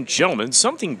 Ladies and gentlemen,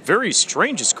 something very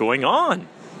strange is going on.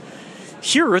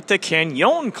 Here at the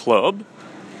Canyon Club,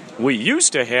 we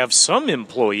used to have some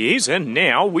employees, and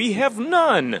now we have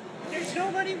none. There's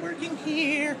nobody working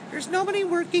here. There's nobody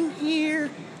working here.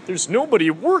 There's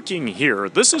nobody working here.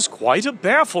 This is quite a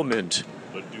bafflement.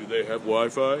 But do they have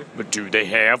Wi-Fi? But do they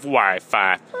have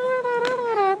Wi-Fi?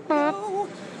 No,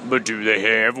 But do they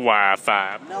have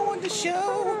Wi-Fi? no one to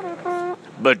show.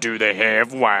 But do they have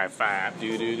Wi-Fi?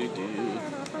 Do.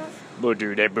 But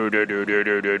do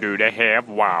they have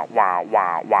Wi-Fi?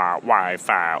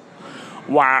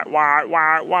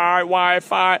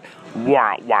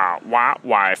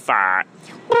 Wi-Fi.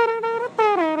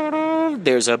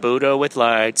 There's a Buddha with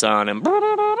lights on him.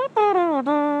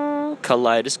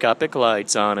 Kaleidoscopic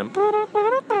lights on him. Wow,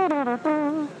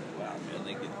 man,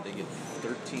 they get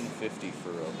 $13.50 for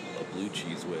a blue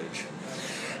cheese wedge.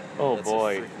 Oh That's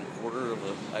boy. a freaking quarter of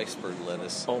an iceberg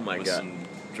lettuce. Oh, my with God. some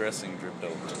dressing dripped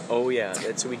over it. Oh yeah.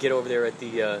 So we get over there at the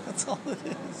That's all it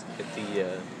is.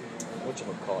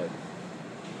 whatchamacallit?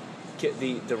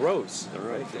 The Rose. The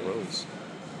Rose, Right, the yeah. Rose.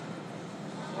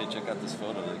 Hey, check out this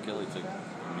photo that Kelly took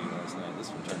of me last night. This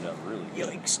one turned out really good.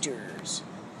 Youngsters.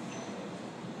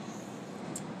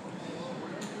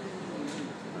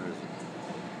 Where is it?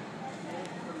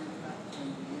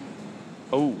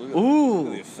 Oh, Look at ooh.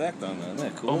 the effect on that. Isn't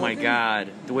that cool? Oh my looking? God!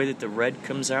 The way that the red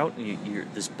comes out, and you're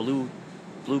this blue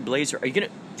blazer. Are you gonna?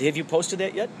 Have you posted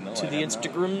that yet No, to I the have not.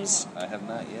 Instagrams? I have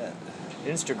not yet.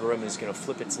 Instagram is gonna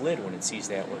flip its lid when it sees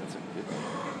that one. That's a good one.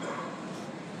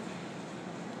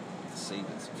 Save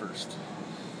it first.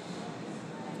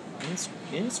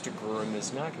 Instagram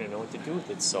is not gonna know what to do with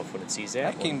itself when it sees I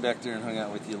that came one. back there and hung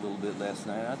out with you a little bit last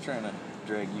night. I'm trying to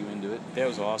drag you into it. That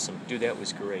was awesome, dude. That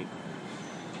was great.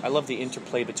 I love the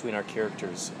interplay between our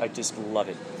characters. I just love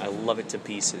it. I love it to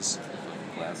pieces.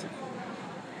 Classic.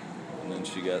 And then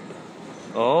she got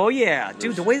Oh yeah,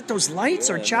 dude. The way that those lights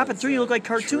are chopping through, you look like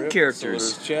cartoon Trip.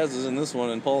 characters. So there's Chaz is in this one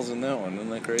and Paul's in that one. Isn't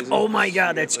that crazy? Oh my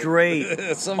God, that's great.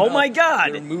 Somehow Oh my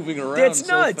God. they're moving around That's so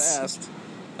nuts. fast.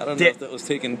 I don't know That- if that was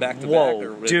taken back to Whoa, back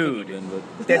or what it dude. could have been,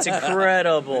 but That's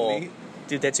incredible. Neat.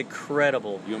 Dude, that's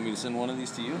incredible. You want me to send one of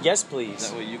these to you? Yes, please.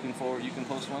 That way you can forward. You can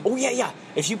post one. Oh, yeah.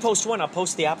 If you post one, I'll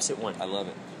post the opposite one. I love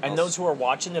it. And those who are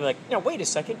watching, they're like, no, wait a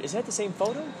second. Is that the same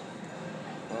photo?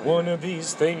 One of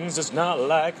these things is not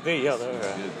like the It's other.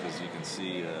 good because you can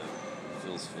see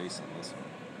Phil's face on this one.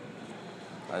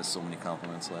 I had so many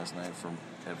compliments last night from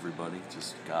everybody.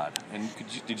 Just God. And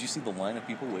did you see the line of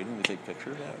people waiting to take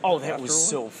pictures? Oh, that was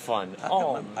afterward? so fun.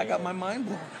 I got my mind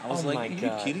blown. I was Oh, like, my are you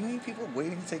God. kidding me? People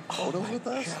waiting to take photos with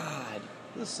us? God.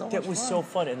 This is so That much was fun. so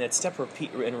fun. And that step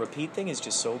repeat thing is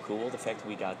just so cool. The fact that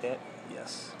we got that.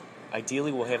 Yes.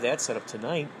 Ideally, we'll have that set up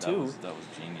tonight, too. That was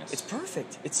genius. It's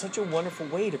perfect. It's such a wonderful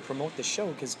way to promote the show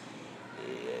because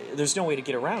there's no way to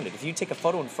get around it. If you take a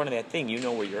photo in front of that thing, you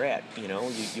know where you're at. You know,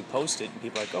 you post it, and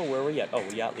people are like, oh, where were you at? Oh,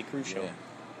 Yachtly Cruise Show. Yeah.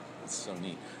 It's so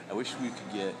neat. I wish we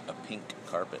could get a pink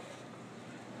carpet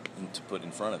to put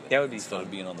in front of it. That would be Instead fun.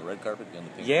 of being on the red carpet, be on the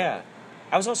pink Yeah. carpet.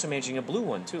 I was also imagining a blue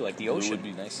one, too, like the Blue ocean. would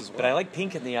be nice as well. But I like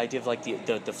pink in the idea of like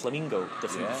the flamingo,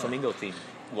 Yeah. flamingo theme.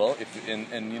 Well,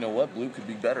 and you know what? Blue could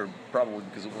be better, probably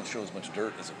because it won't show as much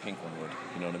dirt as a pink one would.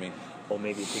 You know what I mean? Or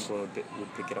maybe a pink one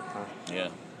would pick it up, huh? Yeah.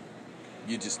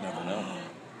 You just never know.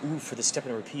 Ooh, for the step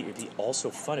and repeat, it'd be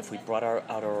also fun if we brought out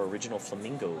our original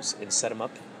flamingos and set them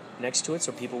up next to it,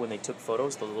 so people, when they took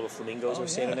photos, the little flamingos Oh, are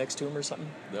standing yeah. next to them or something.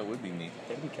 That would be neat.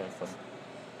 That'd be kind of fun.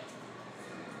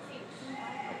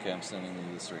 Okay, I'm sending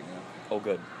you this right now. Oh,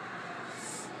 good.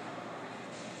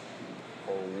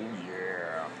 Oh,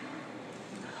 yeah.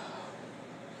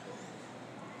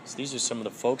 So these are some of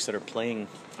the folks that are playing.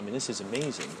 I mean, this is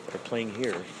amazing. They're playing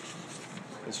here.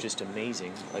 It's just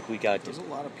amazing. Like, we got There's a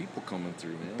lot of people coming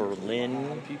through, man. Berlin, A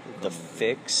lot of people The coming through.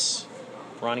 Fix,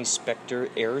 Ronnie Spector,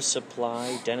 Air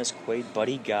Supply, Dennis Quaid,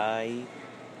 Buddy Guy,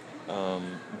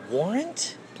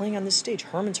 Warrant playing on this stage.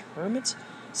 Herman's Hermits,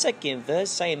 second verse,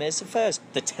 same as the first.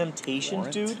 The Temptation,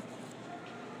 Warrant? dude.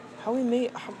 How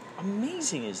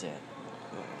amazing is that?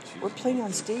 We're playing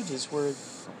on stages where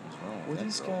Something's wrong were with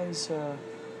these that girl. guys?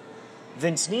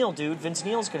 Vince Neil, dude. Vince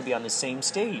Neil's going to be on the same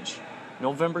stage,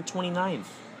 November 29th.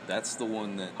 That's the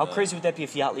one that. How crazy would that be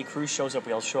if Yachtly Cruise shows up?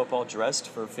 We all show up all dressed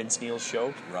for Vince Neil's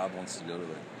show. Rob wants to go to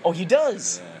that. Oh, he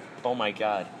does. Yeah. Oh my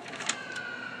god.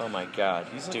 Oh my god,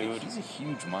 dude. He's a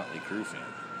huge Motley Crue fan.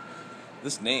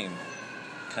 This name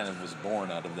kind of was born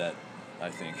out of that, I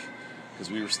think,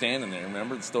 because we were standing there.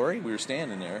 Remember the story? We were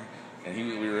standing there, and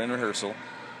we were in rehearsal,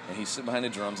 and he's sitting behind the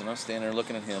drums, and I'm standing there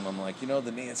looking at him. I'm like, the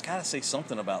name, it's got to say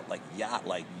something about like yacht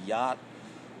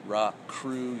rock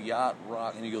crew, yacht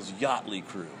rock, and he goes Yachtly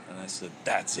Crew, and I said,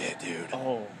 that's it, dude.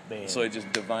 Oh man. So it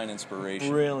just divine inspiration.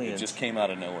 Brilliant. It just came out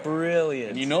of nowhere.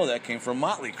 Brilliant. And that came from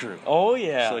Motley Crue. Oh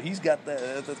yeah. So he's got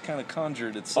that kind of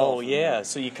conjured itself. Oh yeah.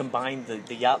 So you combine the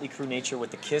Yachtly Crew nature with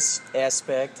the Kiss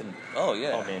aspect, and Oh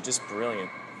yeah. oh man, just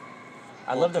brilliant.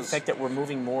 I Well, love the 'cause- fact that we're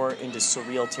moving more into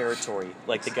surreal territory.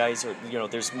 Like the guys are,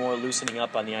 there's more loosening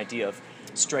up on the idea of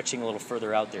stretching a little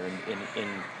further out there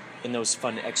in those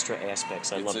fun extra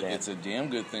aspects. I love that. It's a damn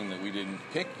good thing that we didn't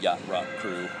pick Yacht Rock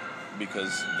Crew,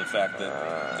 because the fact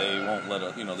that they won't let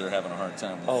us, they're having a hard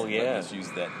time with Oh, letting yeah. us use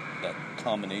that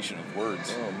combination of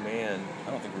words. Oh man. I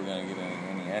don't think we're going to get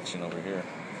any action over here.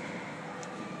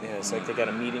 Yeah, it's like they got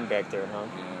a meeting back there, huh?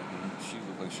 Yeah, she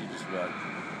looked like she just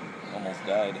almost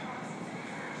died.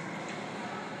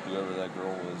 Whoever that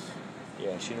girl was.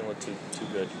 Yeah, she didn't look too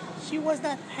good. She was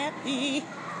not happy.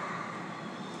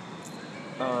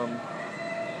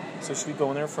 So should we go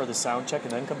in there for the sound check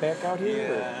and then come back out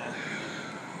here? or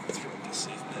Let's really be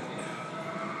safe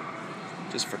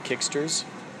bet. just for kicksters?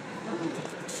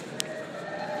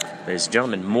 Ladies and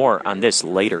gentlemen, more on this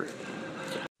later.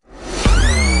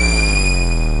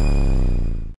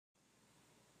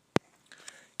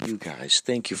 You guys,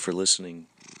 thank you for listening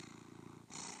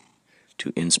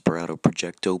to Inspirato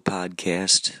Projecto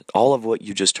podcast. All of what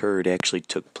you just heard actually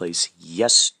took place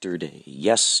yesterday.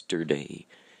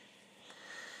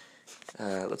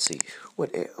 Let's see. What's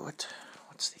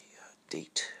the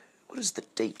date? What is the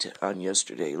date on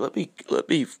yesterday? Let me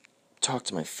talk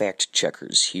to my fact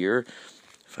checkers here.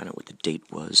 Find out what the date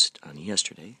was on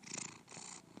yesterday.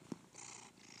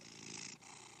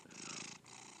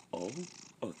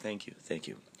 Oh, thank you.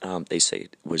 They say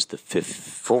it was the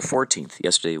 14th.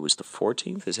 Yesterday was the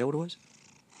 14th. Is that what it was?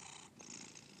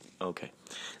 Okay.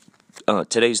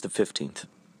 Today's the 15th.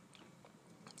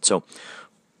 So,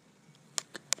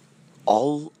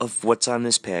 all of what's on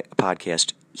this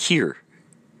podcast here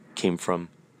came from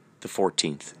the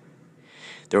 14th.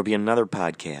 There will be another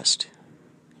podcast,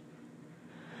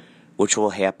 which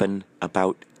will happen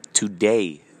about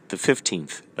today, the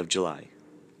 15th of July.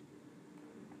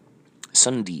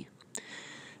 Sunday.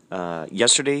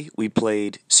 Yesterday we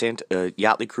played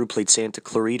Yachtly Crew played Santa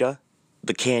Clarita,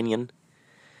 the Canyon.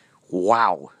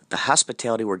 Wow, the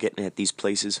hospitality we're getting at these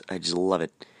places, I just love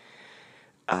it.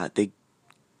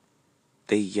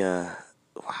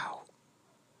 Wow.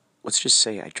 Let's just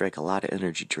say I drank a lot of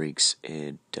energy drinks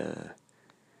and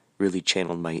really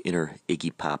channeled my inner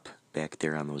Iggy Pop back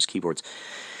there on those keyboards.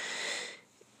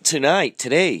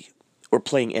 Today, we're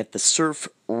playing at the Surf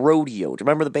Rodeo. Do you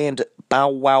remember the band Bow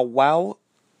Wow Wow?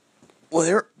 Well,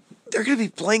 they're going to be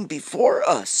playing before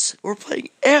us. We're playing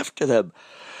after them.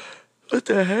 What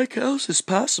the heck? How is this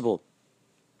possible?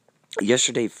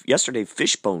 Yesterday,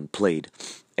 Fishbone played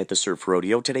at the Surf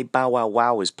Rodeo. Today, Bow Wow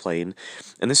Wow is playing.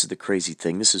 And this is the crazy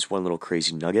thing. This is one little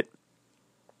crazy nugget.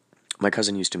 My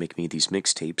cousin used to make me these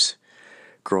mixtapes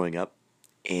growing up,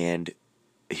 and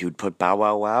he would put Bow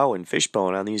Wow Wow and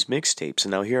Fishbone on these mixtapes,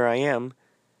 and now here I am.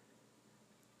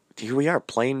 Here we are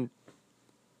playing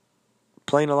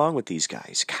along with these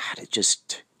guys. God, it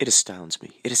astounds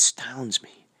me. It astounds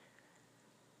me.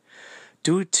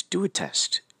 Do a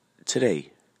test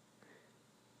today.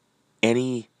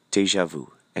 Any deja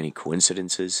vu, any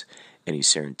coincidences, any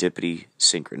serendipity,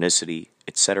 synchronicity,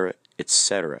 etc.,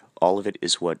 etc. All of it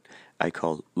is what I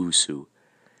call usu.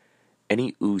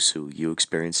 Any usu you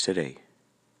experience today,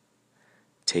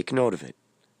 take note of it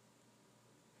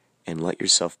and let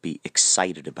yourself be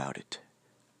excited about it.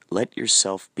 Let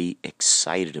yourself be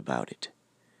excited about it.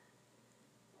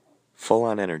 Full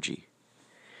on energy.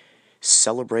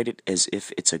 Celebrate it as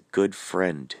if it's a good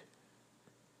friend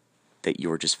that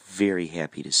you're just very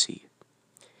happy to see.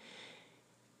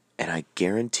 And I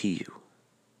guarantee you,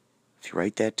 if you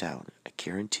write that down, I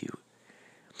guarantee you,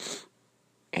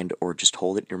 and or just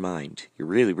hold it in your mind. It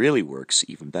really, really works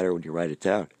even better when you write it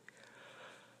down.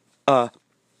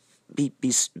 Be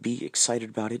excited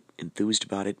about it, enthused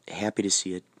about it, happy to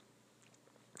see it.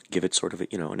 Give it sort of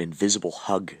an invisible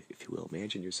hug, if you will.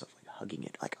 Imagine yourself like hugging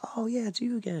it, like, oh yeah, it's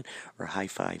you again, or a high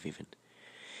five even.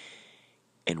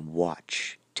 And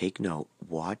watch, take note,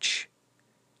 watch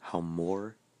how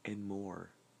more and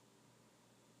more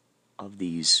of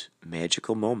these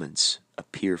magical moments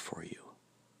appear for you.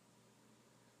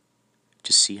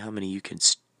 Just see how many you could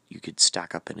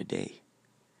stock up in a day.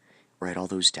 Write all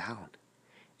those down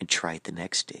and try it the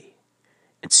next day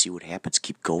and see what happens.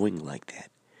 Keep going like that.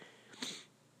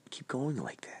 Keep going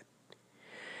like that.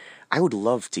 I would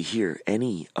love to hear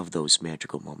any of those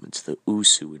magical moments, the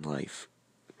usu in life.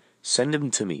 Send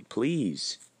them to me,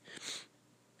 please.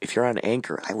 If you're on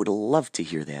Anchor, I would love to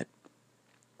hear that.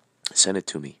 Send it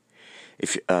to me.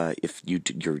 If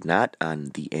you're not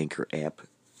on the Anchor app,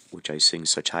 which I sing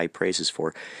such high praises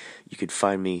for, you could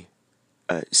find me,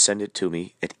 send it to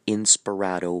me at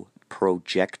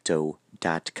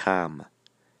inspiratoprojecto.com.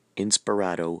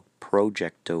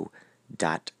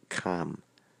 inspiratoprojecto.com.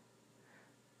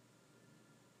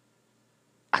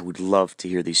 I would love to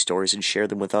hear these stories and share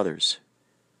them with others.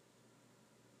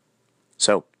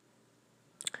 So,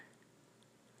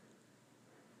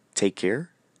 take care.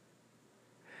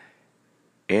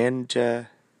 And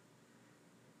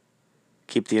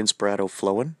keep the Inspirato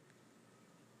flowing.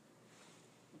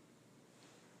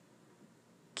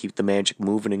 Keep the magic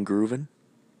moving and grooving.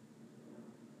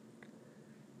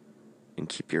 And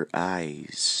keep your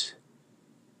eyes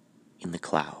in the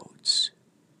clouds.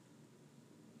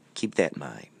 Keep that in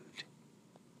mind.